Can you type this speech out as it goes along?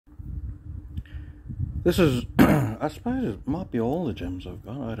This is, I suppose it might be all the gems I've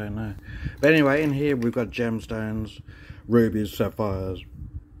got, I don't know. But anyway, in here we've got gemstones, rubies, sapphires,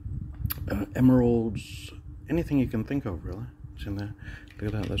 emeralds, anything you can think of really. It's in there.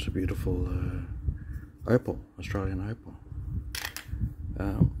 Look at that, that's a beautiful opal, Australian opal.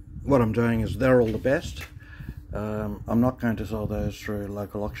 What I'm doing is they're all the best. I'm not going to sell those through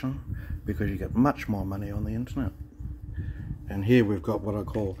local auction because you get much more money on the internet. And here we've got what I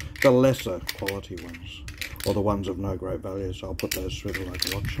call the lesser quality ones, or the ones of no great value, so I'll put those through the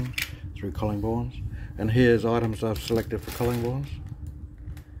local auction, through Collingborns. And here's items I've selected for Collingborns,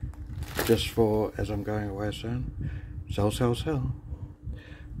 just for, as I'm going away soon, sell, sell, sell.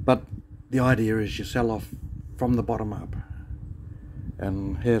 But the idea is you sell off from the bottom up.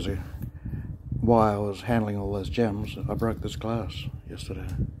 And here's why I was handling all those gems. I broke this glass yesterday.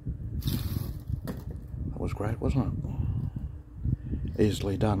 That was great, wasn't it?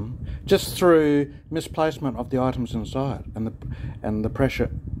 Easily done, just through misplacement of the items inside, and the pressure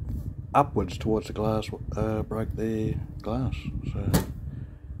upwards towards the glass broke the glass. So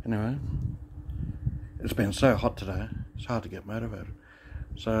anyway, it's been so hot today, it's hard to get motivated.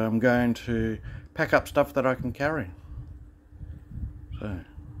 So I'm going to pack up stuff that I can carry. So,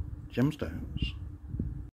 gemstones.